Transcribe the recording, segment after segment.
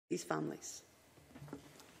these families.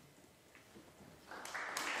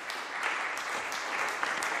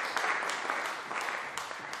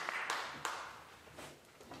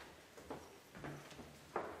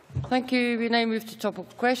 Thank you. We now move to topical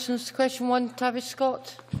questions. Question 1, Tavish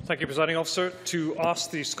Scott. Thank you, Presiding Officer. To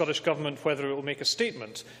ask the Scottish Government whether it will make a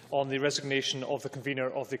statement on the resignation of the convener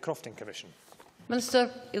of the Crofting Commission. Minister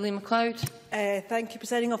Elaine MacLeod. Thank you,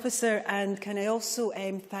 Presiding Officer. And can I also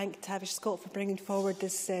thank Tavish Scott for bringing forward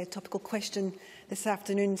this topical question this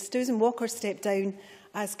afternoon. Susan Walker stepped down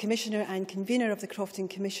as Commissioner and Convener of the Crofting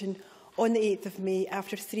Commission on the 8th of May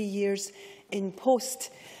after 3 years in post.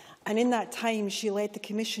 And in that time, she led the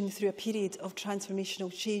Commission through a period of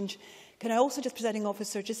transformational change. Can I also, Presiding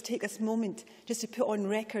Officer, just take this moment just to put on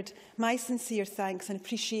record my sincere thanks and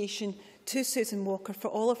appreciation to Susan Walker for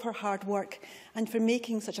all of her hard work and for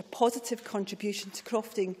making such a positive contribution to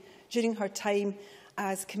Crofting during her time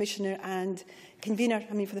as Commissioner and Convener.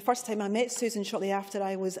 I mean, for the first time I met Susan shortly after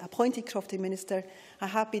I was appointed Crofting Minister. I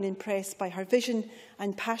have been impressed by her vision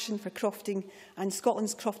and passion for Crofting and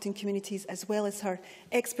Scotland's crofting communities, as well as her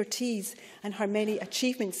expertise and her many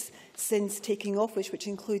achievements since taking office, which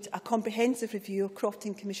include a comprehensive review of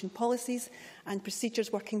Crofting Commission policies and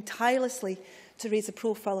procedures, working tirelessly to raise the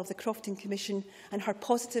profile of the Crofting Commission and her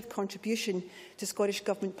positive contribution to Scottish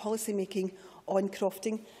Government policy making on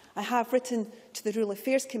crofting. I have written to the Rural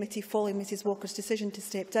Affairs Committee following Mrs Walker's decision to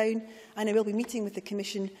step down, and I will be meeting with the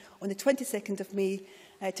Commission on the 22nd of May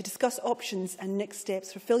to discuss options and next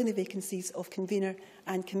steps for filling the vacancies of Convener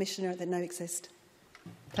and Commissioner that now exist.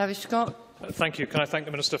 Tavish Scott. Thank you. Can I thank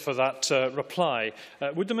the Minister for that reply?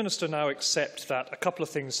 Would the Minister now accept that a couple of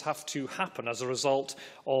things have to happen as a result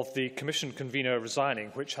of the Commission convener resigning,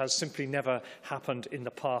 which has simply never happened in the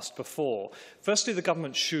past before? Firstly, the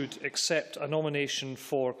Government should accept a nomination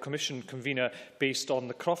for Commission convener based on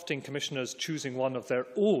the Crofting Commissioners choosing one of their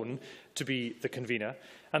own to be the convener.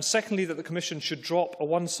 And secondly, that the Commission should drop a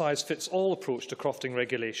one-size-fits-all approach to crofting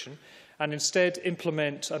regulation and instead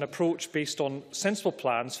implement an approach based on sensible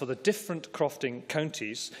plans for the different crofting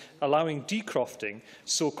counties, allowing decrofting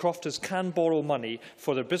so crofters can borrow money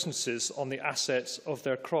for their businesses on the assets of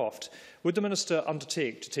their croft. Would the Minister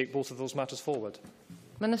undertake to take both of those matters forward?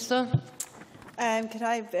 Minister. Can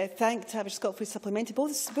I thank Tavish Scott for his supplementary?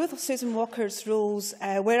 Both of Susan Walker's roles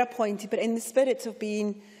were appointed, but in the spirit of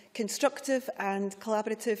being constructive and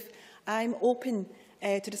collaborative, I'm open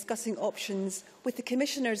to discussing options with the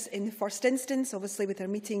Commissioners in the first instance, obviously with our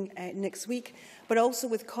meeting next week, but also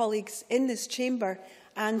with colleagues in this chamber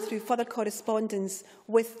and through further correspondence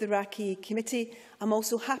with the RACI Committee. I'm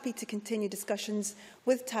also happy to continue discussions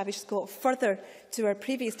with Tavish Scott further to our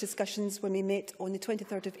previous discussions when we met on the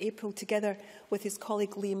 23rd of April together with his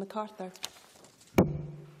colleague Liam MacArthur.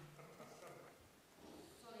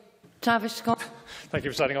 Tavish Scott. Thank you,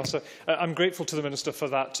 Presiding Officer. I'm grateful to the Minister for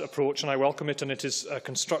that approach, and I welcome it, and it is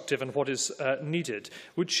constructive and what is needed.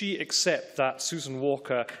 Would she accept that Susan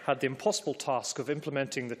Walker had the impossible task of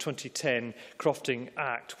implementing the 2010 Crofting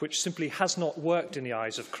Act, which simply has not worked in the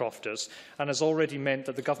eyes of crofters and has already meant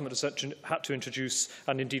that the Government has had to introduce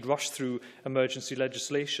and indeed rush through emergency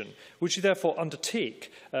legislation? Would she therefore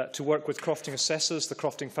undertake to work with crofting assessors, the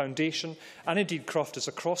Crofting Foundation and indeed crofters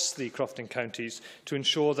across the crofting counties to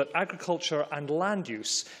ensure that agriculture and land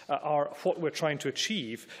use are what we're trying to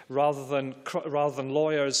achieve rather than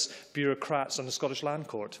lawyers, bureaucrats and the Scottish Land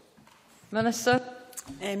Court? Minister.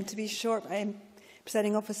 To be short,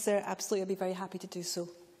 Presiding Officer, absolutely, I'll be very happy to do so.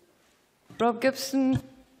 Rob Gibson.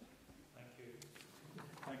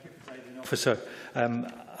 Thank you, Presiding Officer.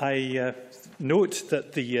 I note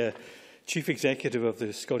that the Chief Executive of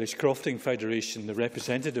the Scottish Crofting Federation, the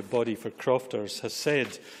representative body for crofters, has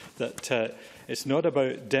said that it's not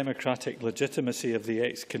about democratic legitimacy of the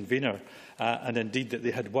ex-convener, and indeed that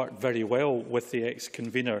they had worked very well with the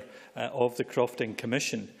ex-convener of the Crofting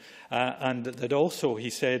Commission. And that also he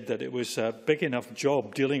said that it was a big enough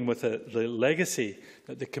job dealing with the legacy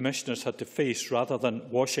that the commissioners had to face rather than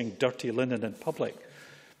washing dirty linen in public.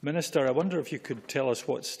 Minister, I wonder if you could tell us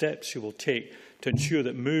what steps you will take to ensure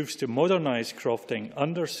that moves to modernise crofting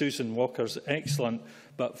under Susan Walker's excellent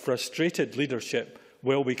but frustrated leadership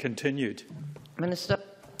will be continued. Minister.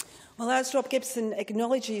 Well, as Rob Gibson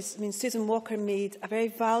acknowledges, Susan Walker made a very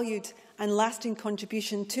valued and lasting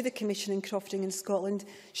contribution to the Commission in crofting in Scotland.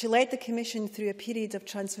 She led the Commission through a period of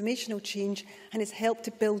transformational change and has helped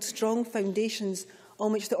to build strong foundations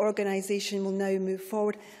on which the organisation will now move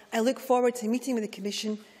forward. I look forward to meeting with the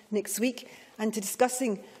Commission next week and to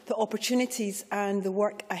discussing the opportunities and the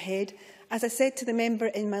work ahead. As I said to the member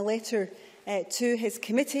in my letter to his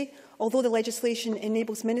committee, although the legislation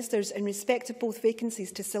enables ministers in respect of both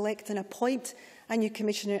vacancies to select and appoint a new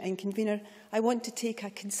Commissioner and Convener, I want to take a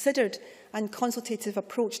considered and consultative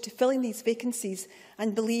approach to filling these vacancies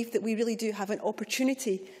and believe that we really do have an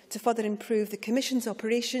opportunity to further improve the Commission's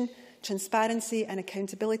operation, transparency and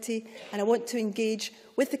accountability, and I want to engage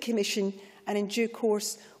with the Commission and in due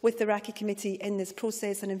course with the Raki Committee in this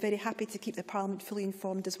process, and I'm very happy to keep the Parliament fully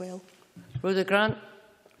informed as well. Rhoda Grant.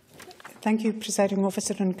 Thank you, Presiding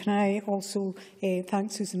Officer, and can I also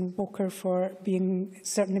thank Susan Walker for being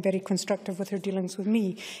certainly very constructive with her dealings with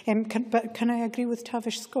me. But can I agree with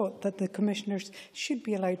Tavish Scott that the Commissioners should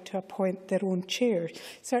be allowed to appoint their own chairs?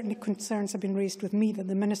 Certainly concerns have been raised with me that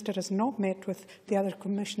the Minister has not met with the other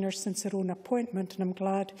Commissioners since her own appointment, and I'm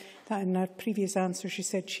glad that in her previous answer she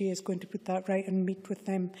said she is going to put that right and meet with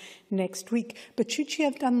them next week. But should she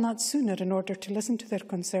have done that sooner in order to listen to their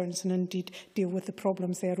concerns and indeed deal with the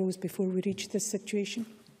problems they arose before we reach this situation?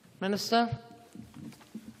 Minister.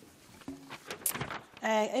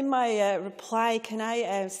 In my reply, can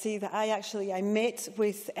I say that I met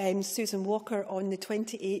with Susan Walker on the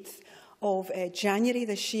 28th of January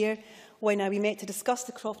this year when we met to discuss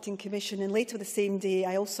the Crofting Commission, and later the same day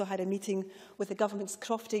I also had a meeting with the Government's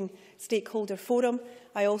Crofting Stakeholder Forum.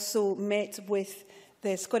 I also met with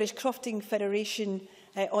the Scottish Crofting Federation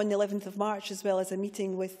on the 11th of March, as well as a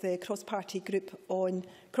meeting with the cross-party group on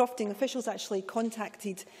crofting. Officials actually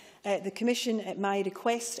contacted the Commission at my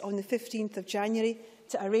request on the 15th of January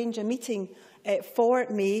to arrange a meeting for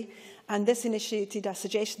May, and this initiated a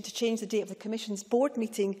suggestion to change the date of the Commission's board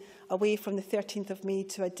meeting away from the 13th of May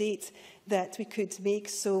to a date that we could make.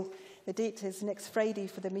 So the date is next Friday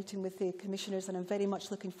for the meeting with the Commissioners, and I'm very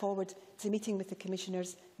much looking forward to meeting with the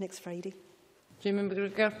Commissioners next Friday. Jamie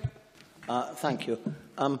McGregor. Thank you.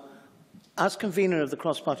 As convener of the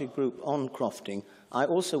cross-party group on crofting, I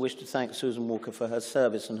also wish to thank Susan Walker for her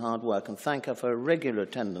service and hard work and thank her for her regular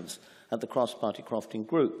attendance at the cross-party crofting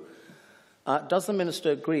group. Does the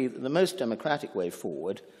Minister agree that the most democratic way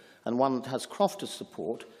forward, and one that has crofters'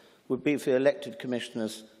 support, would be for elected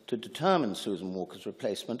commissioners to determine Susan Walker's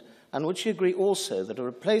replacement? And would she agree also that a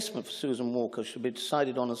replacement for Susan Walker should be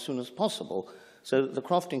decided on as soon as possible, so that the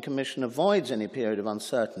Crofting Commission avoids any period of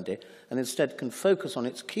uncertainty and instead can focus on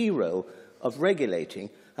its key role of regulating,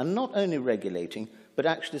 and not only regulating, but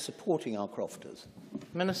actually supporting our crofters?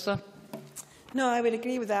 Minister. No, I would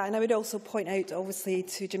agree with that, and I would also point out, obviously,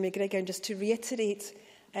 to Jim McGregor, and just to reiterate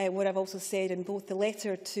what I've also said in both the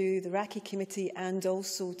letter to the Raki Committee and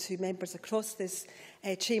also to members across this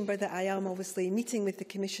chamber, that I am obviously meeting with the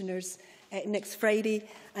Commissioners next Friday,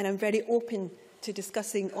 and I'm very open to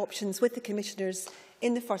discussing options with the Commissioners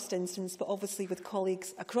in the first instance, but obviously with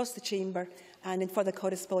colleagues across the chamber and in further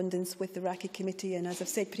correspondence with the Raki Committee. And as I've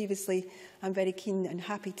said previously, I'm very keen and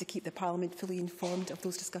happy to keep the Parliament fully informed of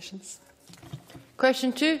those discussions.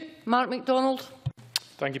 Question 2, Mark McDonald.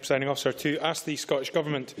 Thank you, Presiding Officer. To ask the Scottish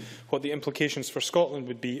Government what the implications for Scotland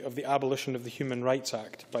would be of the abolition of the Human Rights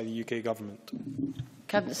Act by the UK Government.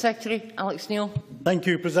 Cabinet Secretary Alex Neil. Thank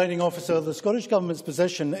you, Presiding Officer. The Scottish Government's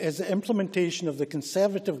position is that implementation of the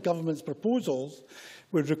Conservative Government's proposals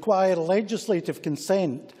would require legislative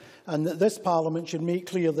consent, and that this Parliament should make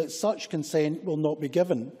clear that such consent will not be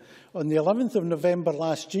given. On the 11th of November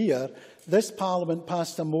last year, this Parliament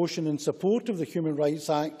passed a motion in support of the Human Rights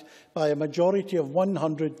Act by a majority of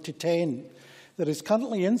 100 to 10. There is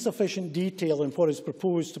currently insufficient detail in what is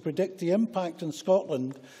proposed to predict the impact in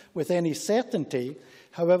Scotland with any certainty.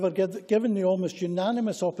 However, given the almost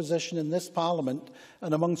unanimous opposition in this Parliament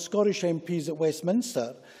and among Scottish MPs at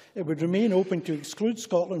Westminster, it would remain open to exclude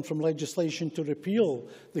Scotland from legislation to repeal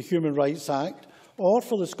the Human Rights Act, or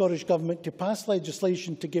for the Scottish Government to pass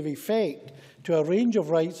legislation to give effect to a range of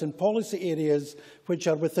rights and policy areas which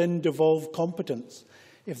are within devolved competence.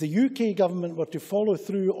 If the UK Government were to follow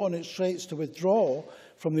through on its threats to withdraw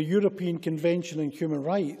from the European Convention on Human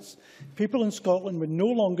Rights, people in Scotland would no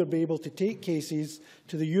longer be able to take cases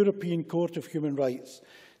to the European Court of Human Rights.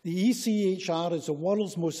 The ECHR is the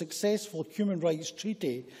world's most successful human rights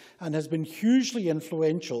treaty and has been hugely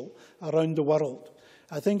influential around the world.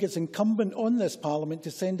 I think it's incumbent on this Parliament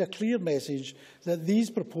to send a clear message that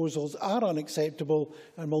these proposals are unacceptable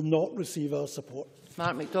and will not receive our support.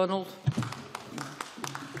 Mark McDonald.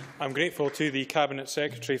 I'm grateful to the Cabinet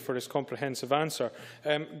Secretary for his comprehensive answer.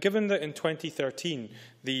 Given that in 2013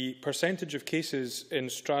 the percentage of cases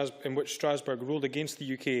in which Strasbourg ruled against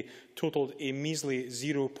the UK totalled a measly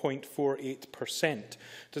 0.48%,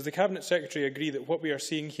 does the Cabinet Secretary agree that what we are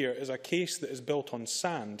seeing here is a case that is built on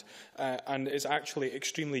sand and is actually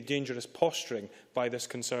extremely dangerous posturing by this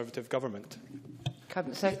Conservative government?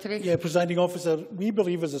 Cabinet Secretary. Yeah, Presiding Officer, we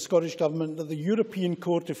believe as a Scottish Government that the European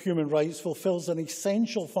Court of Human Rights fulfils an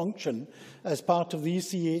essential function as part of the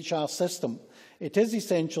ECHR system. It is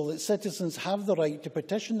essential that citizens have the right to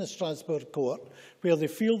petition the Strasbourg Court where they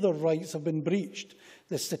feel their rights have been breached.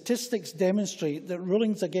 The statistics demonstrate that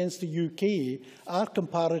rulings against the UK are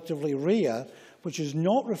comparatively rare, which is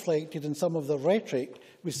not reflected in some of the rhetoric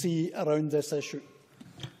we see around this issue.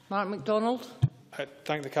 Mark McDonald. I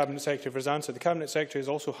thank the Cabinet Secretary for his answer. The Cabinet Secretary has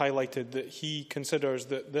also highlighted that he considers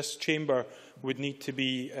that this chamber would need to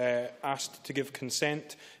be asked to give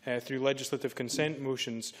consent through legislative consent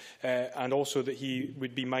motions, and also that he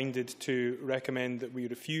would be minded to recommend that we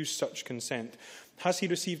refuse such consent. Has he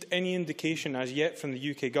received any indication as yet from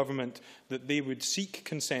the UK Government that they would seek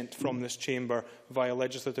consent from this chamber via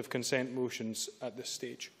legislative consent motions at this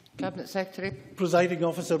stage? Cabinet Secretary. Presiding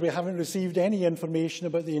Officer, we haven't received any information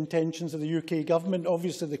about the intentions of the UK Government.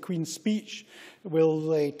 Obviously, the Queen's speech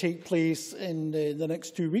will take place in the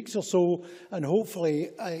next 2 weeks or so, and hopefully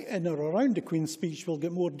in or around the Queen's speech we'll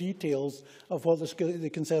get more details of what the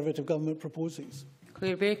Conservative Government proposes.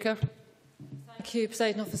 Claire Baker. Thank you,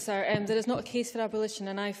 Presiding Officer. There is not a case for abolition,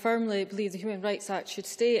 and I firmly believe the Human Rights Act should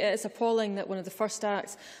stay. It is appalling that one of the first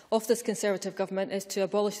acts of this Conservative Government is to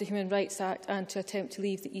abolish the Human Rights Act and to attempt to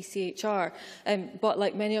leave the ECHR. But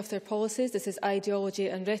like many of their policies, this is ideology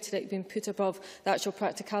and rhetoric being put above the actual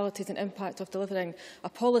practicalities and impact of delivering a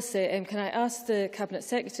policy. Can I ask the Cabinet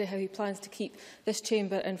Secretary how he plans to keep this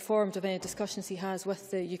chamber informed of any discussions he has with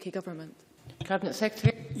the UK Government? Cabinet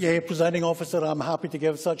Secretary. Yeah, Presiding Officer, I'm happy to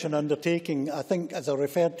give such an undertaking. I think, as I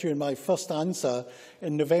referred to in my first answer,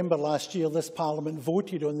 in November last year, this Parliament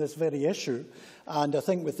voted on this very issue. And I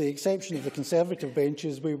think, with the exception of the Conservative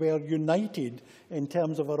benches, we were united in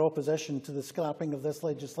terms of our opposition to the scrapping of this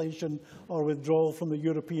legislation or withdrawal from the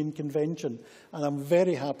European Convention. And I'm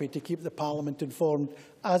very happy to keep the Parliament informed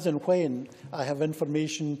as and when I have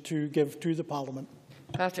information to give to the Parliament.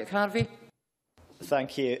 Patrick Harvey.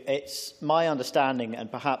 Thank you. It's my understanding,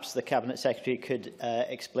 and perhaps the Cabinet Secretary could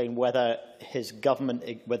explain whether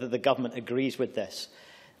the government agrees with this,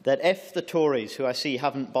 that if the Tories, who I see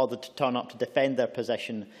haven't bothered to turn up to defend their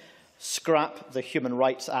position, scrap the Human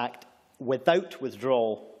Rights Act without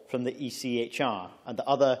withdrawal from the ECHR, and the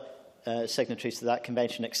other signatories to that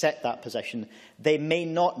convention accept that position, they may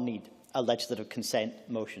not need a legislative consent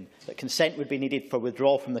motion. That consent would be needed for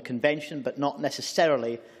withdrawal from the convention, but not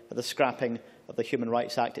necessarily for the scrapping of the Human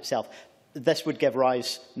Rights Act itself. This would give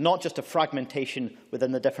rise not just to fragmentation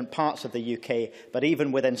within the different parts of the UK, but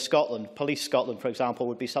even within Scotland. Police Scotland, for example,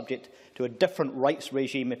 would be subject to a different rights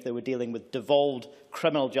regime if they were dealing with devolved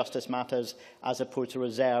criminal justice matters as opposed to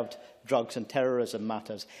reserved drugs and terrorism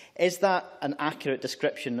matters. Is that an accurate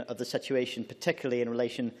description of the situation, particularly in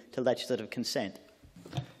relation to legislative consent?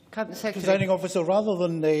 Presiding Officer, rather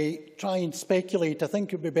than try and speculate, I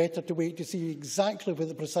think it would be better to wait to see exactly what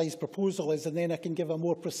the precise proposal is, and then I can give a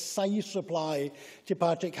more precise reply to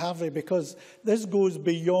Patrick Harvey, because this goes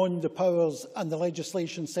beyond the powers and the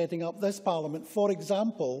legislation setting up this Parliament. For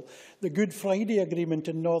example, the Good Friday Agreement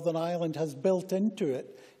in Northern Ireland has built into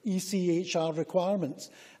it ECHR requirements,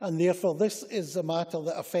 and therefore this is a matter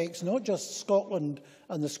that affects not just Scotland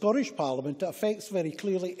and the Scottish Parliament, it affects very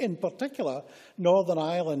clearly, in particular, Northern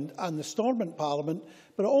Ireland and the Stormont Parliament,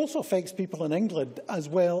 but it also affects people in England as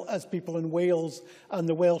well as people in Wales and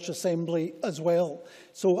the Welsh Assembly as well.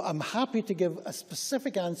 So I'm happy to give a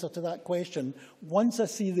specific answer to that question once I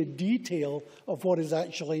see the detail of what is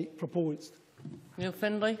actually proposed. Neil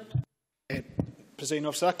Findlay. Presiding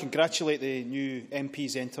Officer, I congratulate the new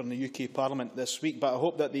MPs entering the UK Parliament this week, but I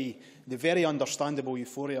hope that the very understandable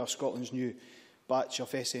euphoria of Scotland's new batch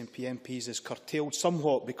of SNP MPs is curtailed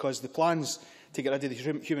somewhat, because the plans to get rid of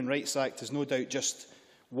the Human Rights Act is no doubt just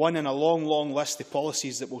one in a long, long list of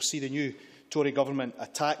policies that will see the new Tory government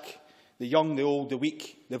attack the young, the old, the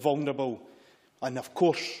weak, the vulnerable, and of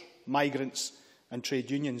course migrants and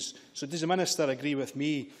trade unions. So does the Minister agree with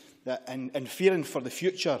me that in fearing for the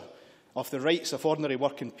future of the rights of ordinary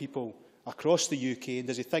working people across the UK, and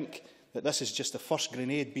does he think that this is just the first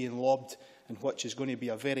grenade being lobbed in which is going to be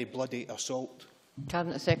a very bloody assault?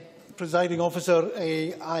 Cabinet Secretary. Presiding Officer,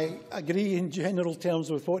 I agree in general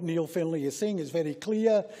terms with what Neil Findlay is saying. It's very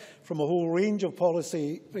clear from a whole range of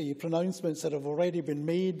policy pronouncements that have already been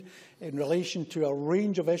made in relation to a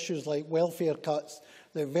range of issues like welfare cuts,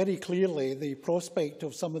 that very clearly the prospect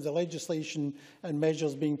of some of the legislation and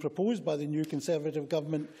measures being proposed by the new Conservative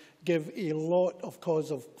government give a lot of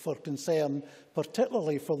cause for concern,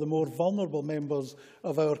 particularly for the more vulnerable members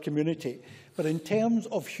of our community. But in terms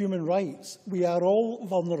of human rights, we are all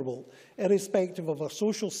vulnerable, irrespective of our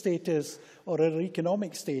social status or our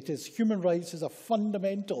economic status. Human rights is a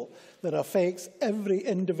fundamental that affects every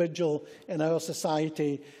individual in our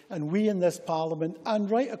society, and we in this Parliament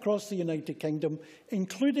and right across the United Kingdom,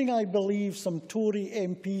 including, I believe, some Tory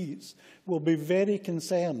MPs, will be very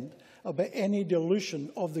concerned about any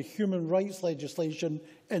dilution of the human rights legislation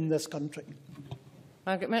in this country.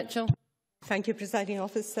 Margaret Mitchell. Thank you, Presiding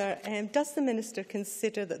Officer. Does the Minister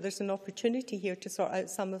consider that there's an opportunity here to sort out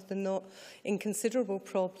some of the not inconsiderable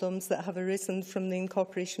problems that have arisen from the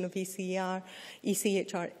incorporation of ECHR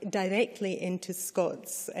directly into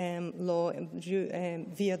Scots law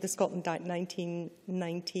via the Scotland Act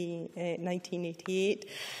 1988?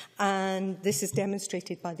 And this is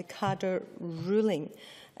demonstrated by the Cadder ruling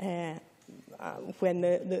when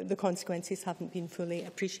the consequences haven't been fully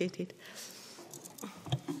appreciated.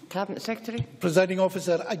 Cabinet Secretary. Presiding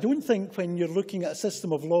Officer, I don't think when you're looking at a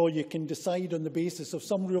system of law you can decide on the basis of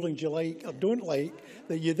some rulings you like or don't like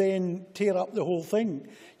that you then tear up the whole thing.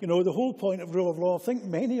 You know, the whole point of rule of law, I think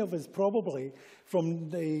many of us probably from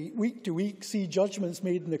the week to week see judgments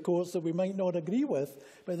made in the courts that we might not agree with,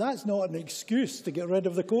 but that's not an excuse to get rid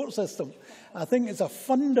of the court system. I think it's a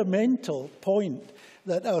fundamental point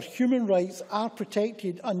that our human rights are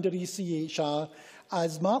protected under ECHR.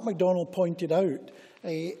 As Mark McDonald pointed out,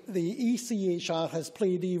 the ECHR has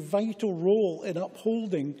played a vital role in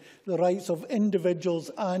upholding the rights of individuals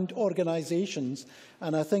and organisations,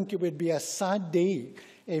 and I think it would be a sad day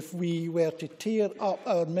if we were to tear up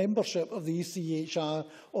our membership of the ECHR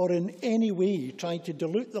or in any way try to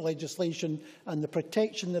dilute the legislation and the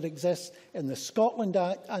protection that exists in the Scotland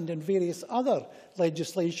Act and in various other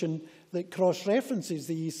legislation that cross-references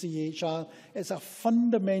the ECHR. It's a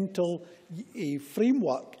fundamental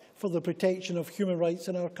framework for the protection of human rights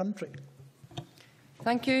in our country.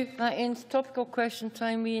 Thank you. That ends topical question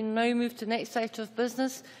time. We now move to the next item of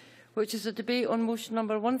business, which is a debate on motion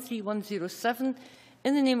number 13107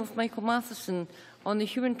 in the name of Michael Matheson on the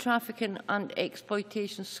Human Trafficking and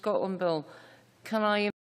Exploitation Scotland Bill. Can I